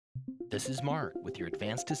This is Mark with your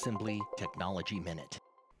Advanced Assembly Technology Minute.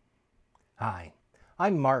 Hi,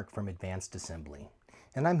 I'm Mark from Advanced Assembly,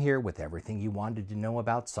 and I'm here with everything you wanted to know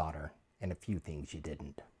about solder and a few things you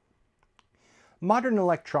didn't. Modern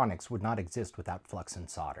electronics would not exist without flux and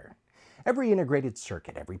solder. Every integrated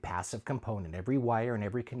circuit, every passive component, every wire and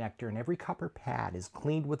every connector and every copper pad is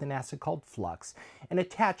cleaned with an acid called flux and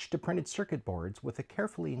attached to printed circuit boards with a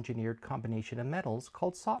carefully engineered combination of metals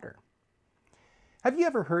called solder. Have you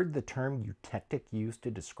ever heard the term eutectic used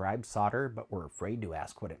to describe solder but were afraid to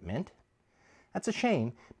ask what it meant? That's a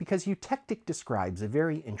shame, because eutectic describes a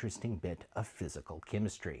very interesting bit of physical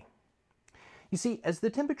chemistry. You see, as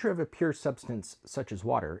the temperature of a pure substance such as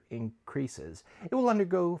water increases, it will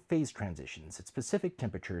undergo phase transitions at specific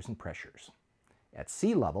temperatures and pressures. At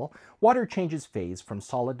sea level, water changes phase from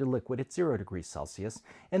solid to liquid at 0 degrees Celsius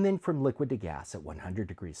and then from liquid to gas at 100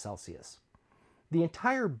 degrees Celsius. The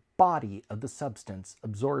entire body of the substance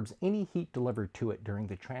absorbs any heat delivered to it during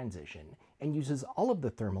the transition and uses all of the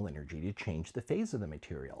thermal energy to change the phase of the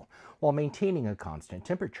material while maintaining a constant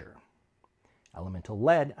temperature. Elemental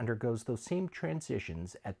lead undergoes those same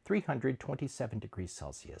transitions at 327 degrees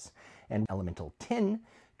Celsius, and elemental tin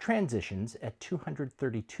transitions at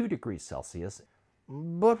 232 degrees Celsius.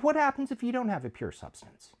 But what happens if you don't have a pure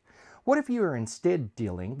substance? What if you are instead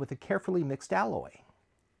dealing with a carefully mixed alloy?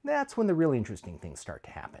 That's when the really interesting things start to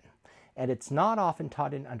happen. And it's not often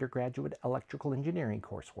taught in undergraduate electrical engineering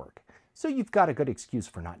coursework, so you've got a good excuse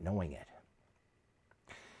for not knowing it.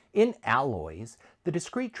 In alloys, the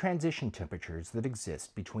discrete transition temperatures that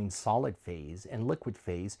exist between solid phase and liquid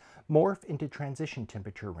phase morph into transition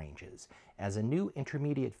temperature ranges as a new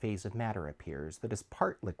intermediate phase of matter appears that is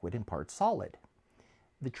part liquid and part solid.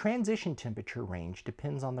 The transition temperature range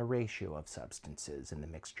depends on the ratio of substances in the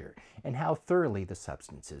mixture and how thoroughly the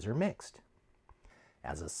substances are mixed.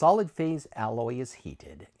 As a solid phase alloy is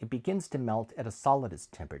heated, it begins to melt at a solidus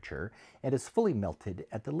temperature and is fully melted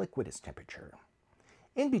at the liquidus temperature.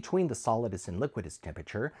 In between the solidus and liquidus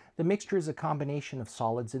temperature, the mixture is a combination of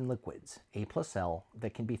solids and liquids, A plus L,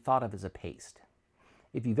 that can be thought of as a paste.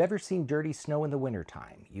 If you've ever seen dirty snow in the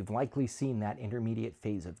wintertime, you've likely seen that intermediate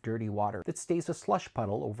phase of dirty water that stays a slush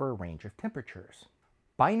puddle over a range of temperatures.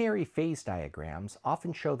 Binary phase diagrams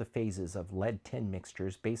often show the phases of lead-tin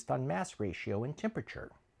mixtures based on mass ratio and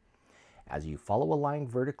temperature. As you follow a line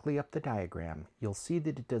vertically up the diagram, you'll see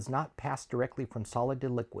that it does not pass directly from solid to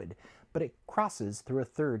liquid, but it crosses through a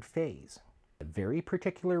third phase. A very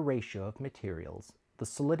particular ratio of materials, the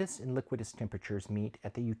solidus and liquidus temperatures meet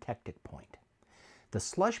at the eutectic point. The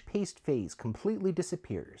slush paste phase completely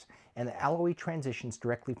disappears, and the alloy transitions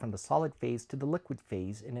directly from the solid phase to the liquid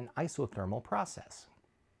phase in an isothermal process.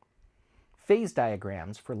 Phase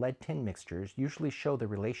diagrams for lead-tin mixtures usually show the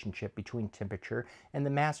relationship between temperature and the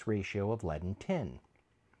mass ratio of lead and tin.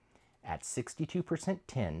 At 62%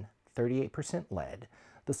 tin, 38% lead,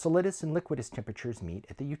 the solidus and liquidus temperatures meet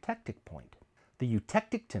at the eutectic point. The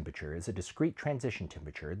eutectic temperature is a discrete transition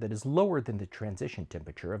temperature that is lower than the transition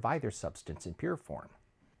temperature of either substance in pure form.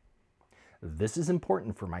 This is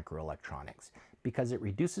important for microelectronics because it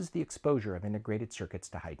reduces the exposure of integrated circuits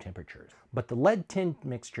to high temperatures. But the lead-tin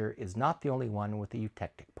mixture is not the only one with a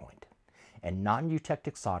eutectic point, and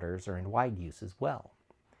non-eutectic solders are in wide use as well.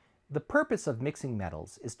 The purpose of mixing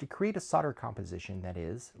metals is to create a solder composition that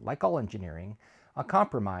is, like all engineering, a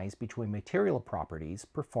compromise between material properties,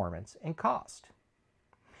 performance, and cost.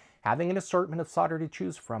 Having an assortment of solder to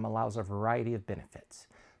choose from allows a variety of benefits,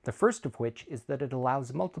 the first of which is that it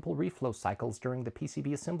allows multiple reflow cycles during the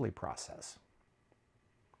PCB assembly process.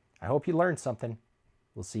 I hope you learned something.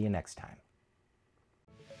 We'll see you next time.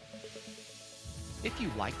 If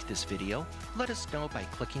you liked this video, let us know by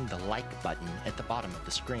clicking the like button at the bottom of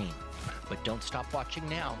the screen. But don't stop watching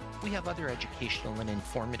now. We have other educational and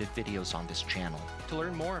informative videos on this channel. To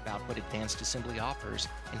learn more about what Advanced Assembly offers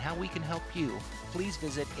and how we can help you, please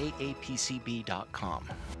visit aapcb.com.